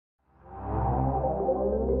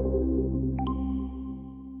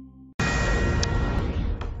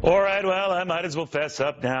All right, well, I might as well fess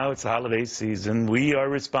up now. It's the holiday season. We are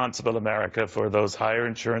responsible, America, for those higher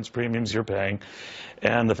insurance premiums you're paying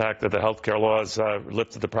and the fact that the health care laws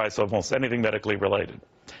lifted the price of almost anything medically related.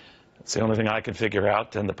 It's the only thing I can figure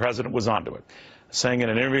out, and the president was onto it, saying in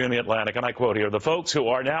an interview in The Atlantic, and I quote here, "The folks who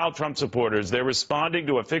are now Trump supporters, they're responding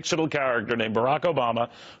to a fictional character named Barack Obama,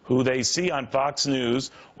 who they see on Fox News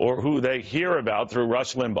or who they hear about through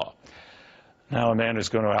Rush Limbaugh." Now, a man who's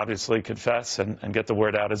going to obviously confess and get the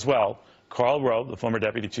word out as well, Karl Rove, the former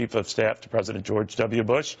deputy chief of staff to President George W.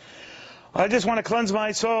 Bush. "I just want to cleanse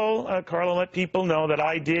my soul, Karl, and let people know that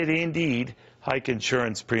I did indeed hike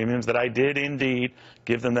insurance premiums, that I did indeed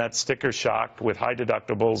give them that sticker shock with high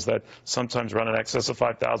deductibles that sometimes run in excess of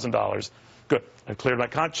 $5,000. Good. I've cleared my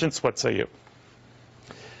conscience. What say you?"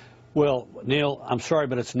 Well, Neil, I'm sorry,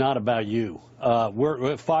 but it's not about you.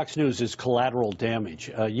 Fox News is collateral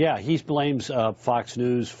damage. Yeah, he blames Fox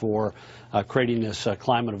News for creating this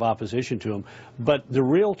climate of opposition to him, but the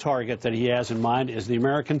real target that he has in mind is the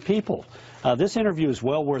American people. This interview is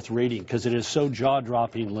well worth reading because it is so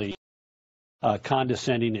jaw-droppingly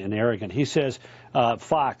condescending and arrogant. He says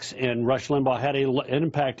Fox and Rush Limbaugh had an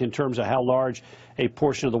impact in terms of how large a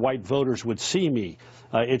portion of the white voters would see me.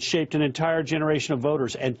 It shaped an entire generation of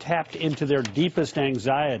voters and tapped into their deepest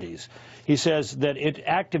anxieties. He says that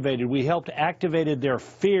we helped activated their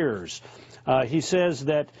fears. He says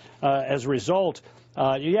that as a result,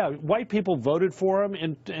 yeah, white people voted for him,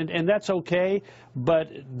 and that's okay, but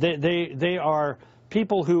they are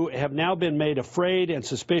people who have now been made afraid and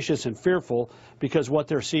suspicious and fearful because what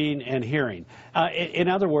they're seeing and hearing. In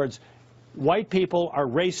other words, white people are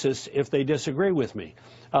racist if they disagree with me.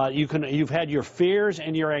 You've had your fears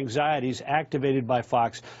and your anxieties activated by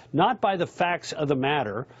Fox, not by the facts of the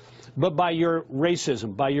matter, but by your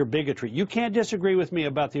racism, by your bigotry. You can't disagree with me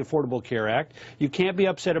about the Affordable Care Act. You can't be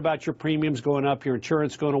upset about your premiums going up, your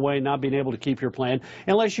insurance going away, not being able to keep your plan,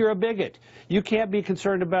 unless you're a bigot. You can't be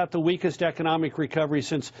concerned about the weakest economic recovery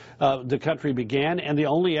since the country began, and the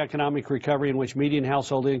only economic recovery in which median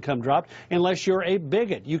household income dropped, unless you're a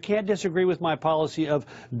bigot. You can't disagree with my policy of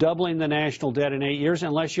doubling the national debt in 8 years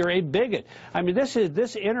unless you're a bigot. I mean,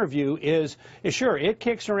 this interview is sure, it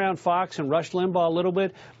kicks around Fox and Rush Limbaugh a little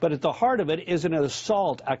bit, but at the heart of it is an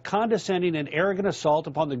assault, a condescending and arrogant assault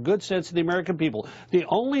upon the good sense of the American people. The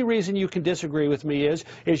only reason you can disagree with me is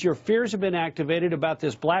your fears have been activated about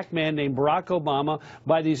this black man named Barack Obama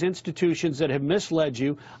by these institutions that have misled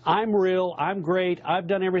you. I'm real, I'm great, I've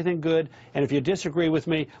done everything good, and if you disagree with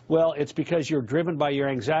me, well, it's because you're driven by your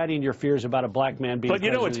anxiety and your fears about a black man being But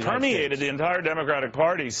you know, it's permeated the entire Democratic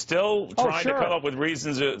Party, still trying to come up with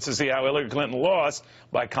reasons to see how Hillary Clinton lost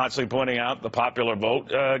by constantly pointing out the popular vote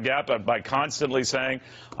gap, by constantly saying,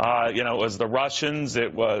 you know, it was the Russians,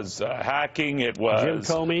 it was hacking, it was Jim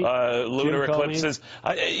Comey, lunar eclipses.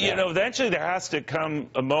 You know, eventually there has to come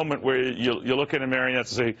a moment where you look at a marionette and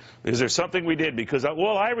say, is there something we did? Because,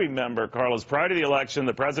 well, I remember, Carlos, prior to the election,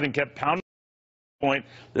 the president kept pounding the point.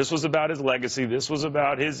 This was about his legacy. This was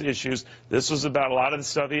about his issues. This was about a lot of the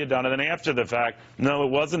stuff he had done. And then after the fact, no,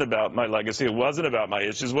 it wasn't about my legacy. It wasn't about my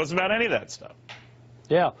issues. It wasn't about any of that stuff.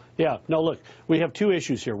 Yeah. No, look, we have two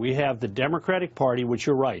issues here. We have the Democratic Party, which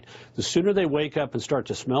you're right. The sooner they wake up and start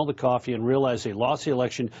to smell the coffee and realize they lost the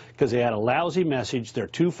election because they had a lousy message, they're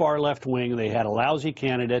too far left wing, they had a lousy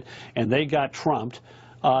candidate, and they got trumped,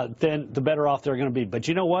 then the better off they're going to be. But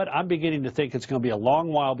you know what? I'm beginning to think it's going to be a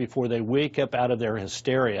long while before they wake up out of their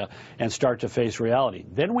hysteria and start to face reality.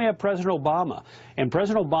 Then we have President Obama. And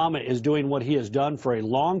President Obama is doing what he has done for a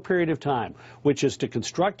long period of time, which is to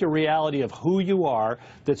construct a reality of who you are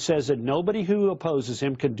that says that nobody who opposes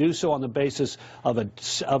him can do so on the basis of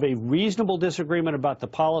a reasonable disagreement about the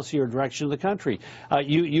policy or direction of the country.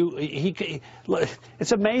 It's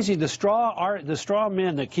amazing, the straw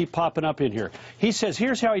men that keep popping up in here. He says,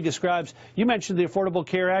 here's how he describes, you mentioned the Affordable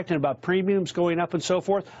Care Act and about premiums going up and so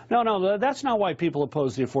forth. No, that's not why people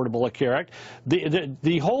oppose the Affordable Care Act.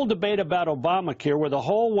 The whole debate about Obamacare, where the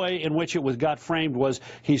whole way in which it got framed was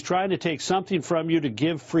he's trying to take something from you to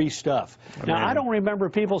give free stuff. Now, I don't remember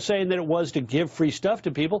people saying that it was to give free stuff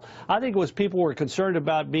to people. I think it was people were concerned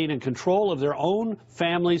about being in control of their own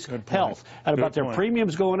family's health and about their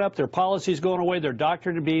premiums going up, their policies going away, their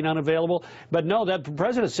doctor being unavailable. But no, that the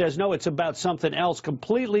president says, no, it's about something else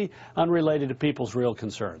completely unrelated to people's real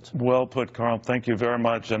concerns. Well put, Carl. Thank you very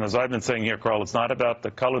much. And as I've been saying here, Carl, it's not about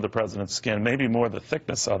the color of the president's skin, maybe more the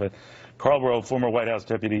thickness of it. Karl Rove, former White House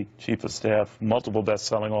Deputy Chief of Staff, multiple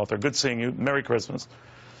best-selling author. Good seeing you. Merry Christmas.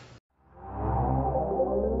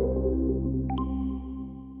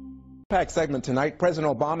 Packed segment tonight.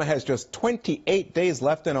 President Obama has just 28 days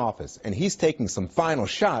left in office, and he's taking some final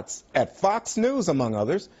shots at Fox News, among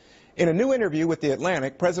others. In a new interview with The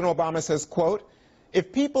Atlantic, President Obama says, quote,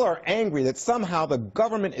 "If people are angry that somehow the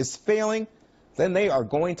government is failing, then they are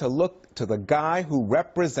going to look to the guy who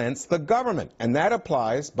represents the government." And that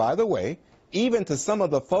applies, by the way, even to some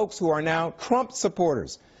of the folks who are now Trump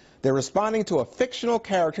supporters. They're responding to a fictional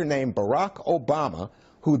character named Barack Obama,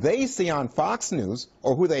 who they see on Fox News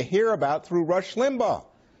or who they hear about through Rush Limbaugh,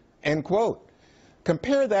 end quote.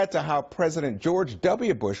 Compare that to how President George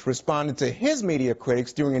W. Bush responded to his media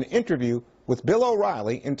critics during an interview with Bill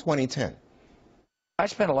O'Reilly in 2010. I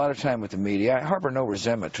spent a lot of time with the media. I harbor no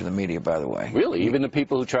resentment to the media, by the way. Really? Even the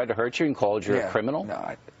people who tried to hurt you and called you a criminal? No,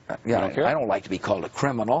 I don't like to be called a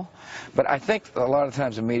criminal, but I think a lot of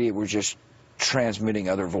times the media were just transmitting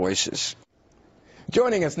other voices.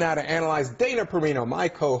 Joining us now to analyze, Dana Perino, my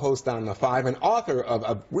co-host on The Five and author of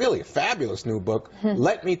a really fabulous new book,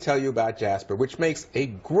 Let Me Tell You About Jasper, which makes a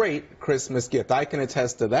great Christmas gift. I can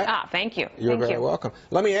attest to that. Ah, thank you. You're very welcome.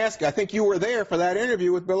 Let me ask you, I think you were there for that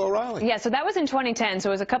interview with Bill O'Reilly. Yeah, so that was in 2010, so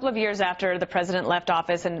it was a couple of years after the president left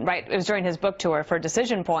office, and it was during his book tour for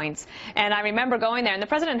Decision Points. And I remember going there, and the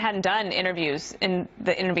president hadn't done interviews in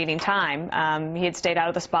the intervening time. He had stayed out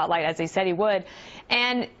of the spotlight, as he said he would.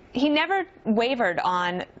 And he never wavered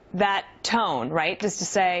on that tone, right? Just to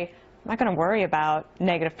say, I'm not going to worry about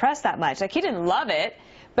negative press that much. Like, he didn't love it,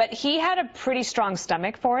 but he had a pretty strong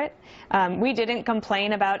stomach for it. We didn't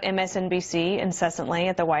complain about MSNBC incessantly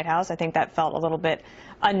at the White House. I think that felt a little bit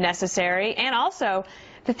unnecessary. And also,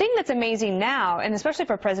 the thing that's amazing now, and especially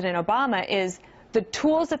for President Obama, is the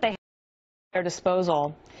tools that they have at their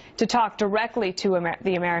disposal to talk directly to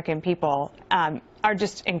the American people are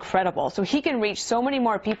just incredible. So he can reach so many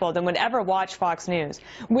more people than would ever watch Fox News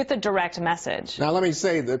with a direct message. Now, let me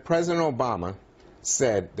say that President Obama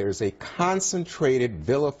said there's a concentrated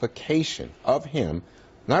vilification of him,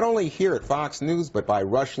 not only here at Fox News, but by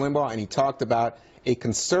Rush Limbaugh, and he talked about a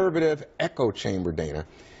conservative echo chamber, Dana.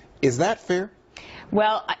 Is that fair?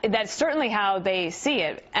 Well, that's certainly how they see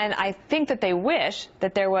it, and I think that they wish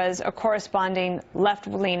that there was a corresponding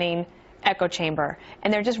left-leaning echo chamber,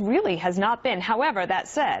 and there just really has not been. However, that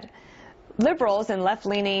said, liberals and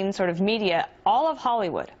left-leaning sort of media, all of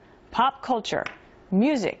Hollywood, pop culture,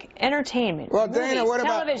 music, entertainment, well, Dana, movies,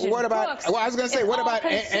 television, books, well, I was going to say, what about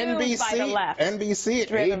NBC,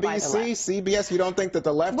 ABC, CBS? You don't think that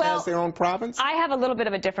the left has their own province? I have a little bit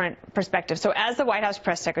of a different perspective. So as the White House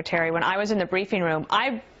press secretary, when I was in the briefing room,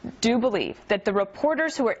 I do believe that the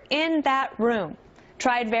reporters who were in that room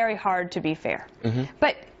tried very hard to be fair.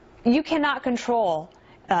 But you cannot control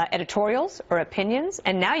editorials or opinions,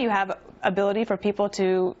 and now you have ability for people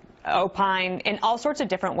to opine in all sorts of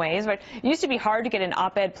different ways. But it used to be hard to get an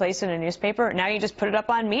op-ed placed in a newspaper. Now you just put it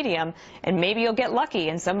up on Medium, and maybe you'll get lucky,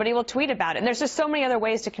 and somebody will tweet about it. And there's just so many other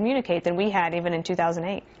ways to communicate than we had even in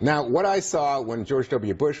 2008. Now, what I saw when George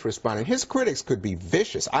W. Bush responded, his critics could be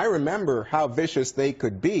vicious. I remember how vicious they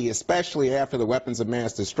could be, especially after the weapons of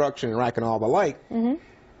mass destruction in Iraq and all the like.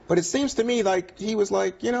 But it seems to me like he was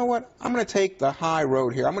like, you know what, I'm going to take the high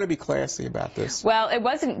road here. I'm going to be classy about this. Well, it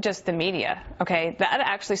wasn't just the media, okay? That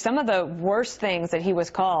actually, some of the worst things that he was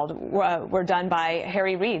called were done by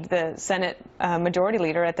Harry Reid, the Senate majority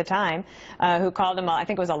leader at the time, who called him, I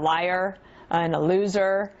think it was a liar and a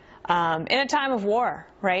loser in a time of war,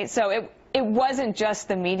 right? So it wasn't just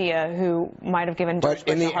the media who might have given George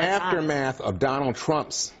Bush a hard time. But in the aftermath of Donald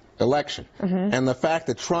Trump's election and the fact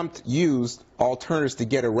that Trump used alternatives to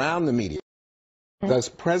get around the media, does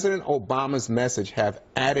President Obama's message have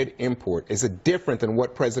added import? Is it different than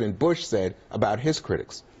what President Bush said about his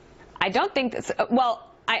critics? I don't think that's, well,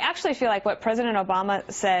 I actually feel like what President Obama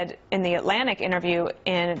said in the Atlantic interview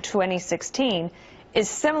in 2016 is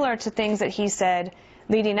similar to things that he said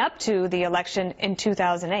leading up to the election in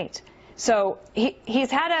 2008. So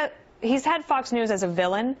he's had Fox News as a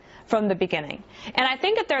villain from the beginning. And I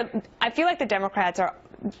think that I feel like the Democrats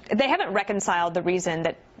they haven't reconciled the reason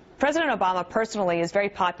that President Obama personally is very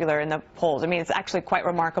popular in the polls. I mean, it's actually quite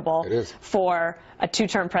remarkable for a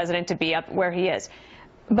two-term president to be up where he is.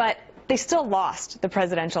 But they still lost the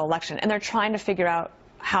presidential election, and they're trying to figure out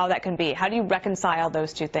how that can be. How do you reconcile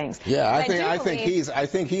those two things? Yeah, I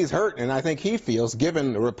think he's hurt, and I think he feels,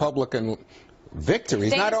 given the Republican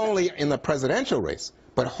victories, not only in the presidential race,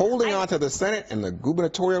 but holding on to the Senate and the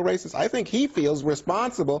gubernatorial races, I think he feels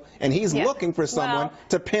responsible, and he's looking for someone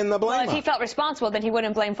to pin the blame on. Well, if he felt responsible, then he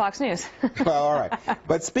wouldn't blame Fox News. Well, all right.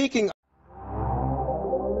 But speaking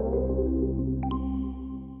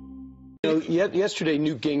yesterday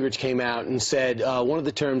Newt Gingrich came out and said one of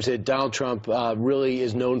the terms that Donald Trump really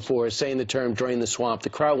is known for is saying the term "drain the swamp." The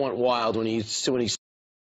crowd went wild when he's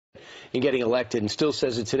in getting elected, and still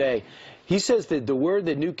says it today. He says that the word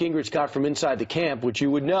that Newt Gingrich got from inside the camp, which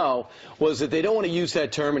you would know, was that they don't want to use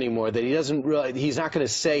that term anymore, that he's not going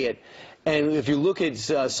to say it. And if you look at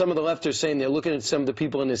some of the lefters saying they're looking at some of the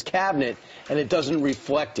people in his cabinet, and it doesn't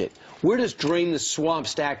reflect it. Where does drain the swamp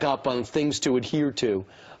stack up on things to adhere to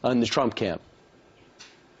in the Trump camp?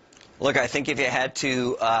 Look, I think if you had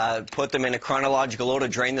to put them in a chronological order,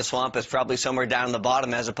 drain the swamp is probably somewhere down the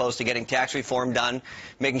bottom, as opposed to getting tax reform done,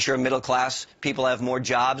 making sure middle-class people have more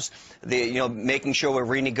jobs, making sure we're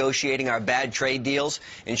renegotiating our bad trade deals,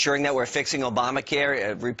 ensuring that we're fixing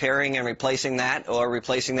Obamacare, repairing and replacing that, or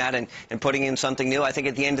replacing that and putting in something new. I think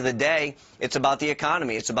at the end of the day, it's about the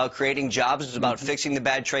economy. It's about creating jobs. It's about fixing the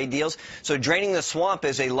bad trade deals. So draining the swamp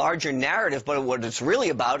is a larger narrative, but what it's really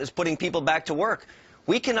about is putting people back to work.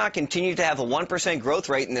 We cannot continue to have a 1% growth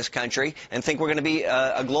rate in this country and think we're going to be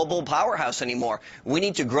a global powerhouse anymore. We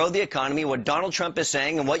need to grow the economy. What Donald Trump is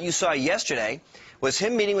saying, and what you saw yesterday, was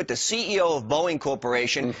him meeting with the CEO of Boeing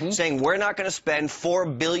Corporation, saying we're not going to spend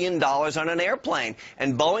 $4 billion on an airplane.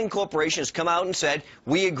 And Boeing Corporation has come out and said,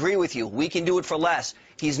 we agree with you. We can do it for less.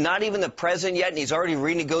 He's not even the president yet, and he's already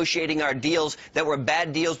renegotiating our deals that were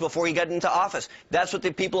bad deals before he got into office. That's what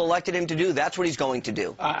the people elected him to do. That's what he's going to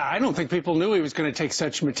do. I don't think people knew he was going to take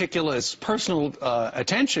such meticulous personal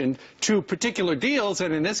attention to particular deals.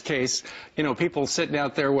 And in this case, people sitting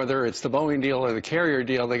out there, whether it's the Boeing deal or the Carrier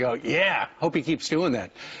deal, they go, yeah, hope he keeps doing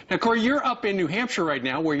that. Now, Corey, you're up in New Hampshire right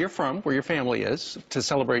now, where you're from, where your family is, to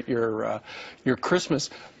celebrate your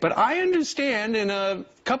Christmas. But I understand in a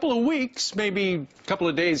couple of weeks, maybe a couple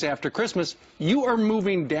of days after Christmas, you are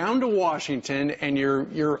moving down to Washington, and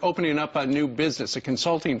you're opening up a new business, a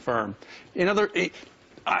consulting firm.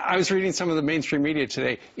 I was reading some of the mainstream media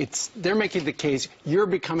today. They're making the case you're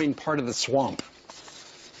becoming part of the swamp.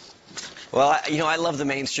 Well, I love the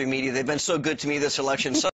mainstream media. They've been so good to me this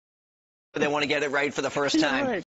election. So they want to get it right for the first time. Right.